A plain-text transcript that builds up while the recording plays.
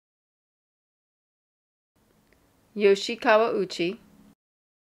Yoshi Kawauchi.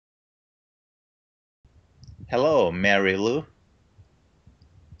 Hello, Mary Lou.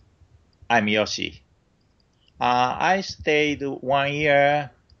 I'm Yoshi. I stayed 1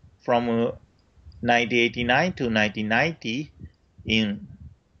 year from 1989 to 1990 in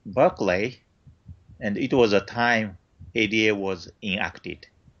Berkeley, and it was a time ADA was enacted.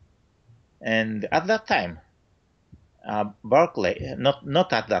 And at that time, Berkeley,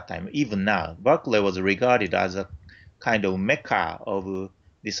 not at that time, even now, Berkeley was regarded as a kind of mecca of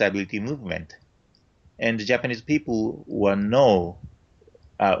disability movement. And Japanese people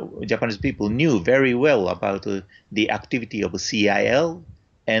Japanese people knew very well about the activity of CIL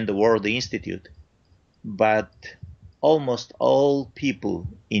and the World Institute, but almost all people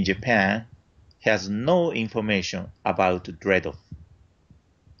in Japan has no information about DREDF.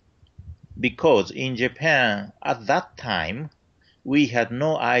 Because in Japan at that time, we had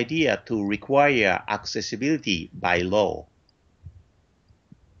no idea to require accessibility by law.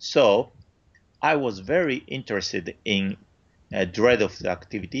 So I was very interested in DREDF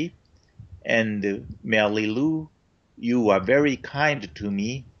activity, and Mary Lou, you were very kind to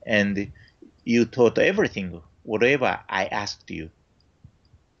me, and you taught everything, whatever I asked you.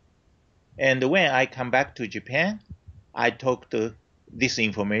 And when I come back to Japan, I talked this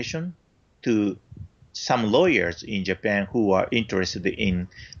information to some lawyers in Japan who are interested in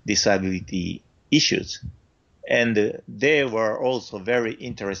disability issues. And they were also very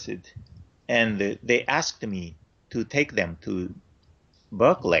interested, and they asked me to take them to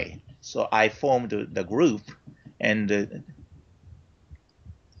Berkeley. So I formed the group and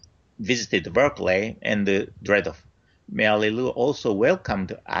visited Berkeley and DREDF. Mary Lou also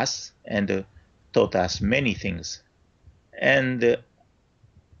welcomed us and taught us many things. And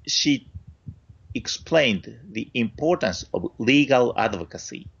she explained the importance of legal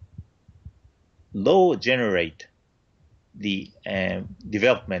advocacy. Law generates the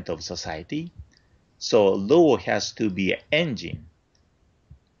development of society, so law has to be an engine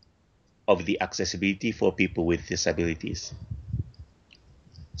of the accessibility for people with disabilities.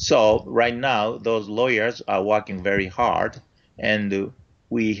 So right now, those lawyers are working very hard, and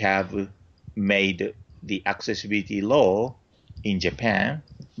we have made the accessibility law in Japan,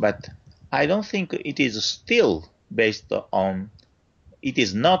 but I don't think it is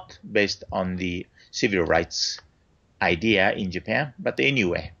not based on the civil rights idea in Japan. But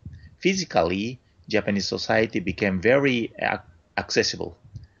anyway, physically, Japanese society became very accessible.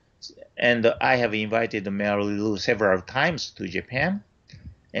 And I have invited Mary Lou several times to Japan,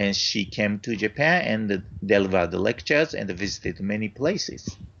 and she came to Japan and delivered lectures and visited many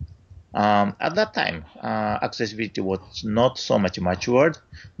places. At that time, accessibility was not so much matured,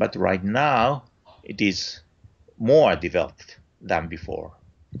 but right now it is more developed than before.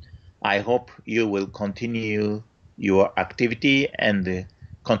 I hope you will continue your activity and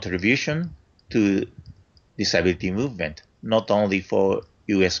contribution to disability movement, not only for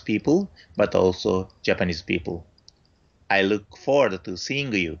US people, but also Japanese people. I look forward to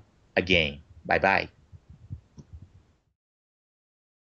seeing you again. Bye-bye.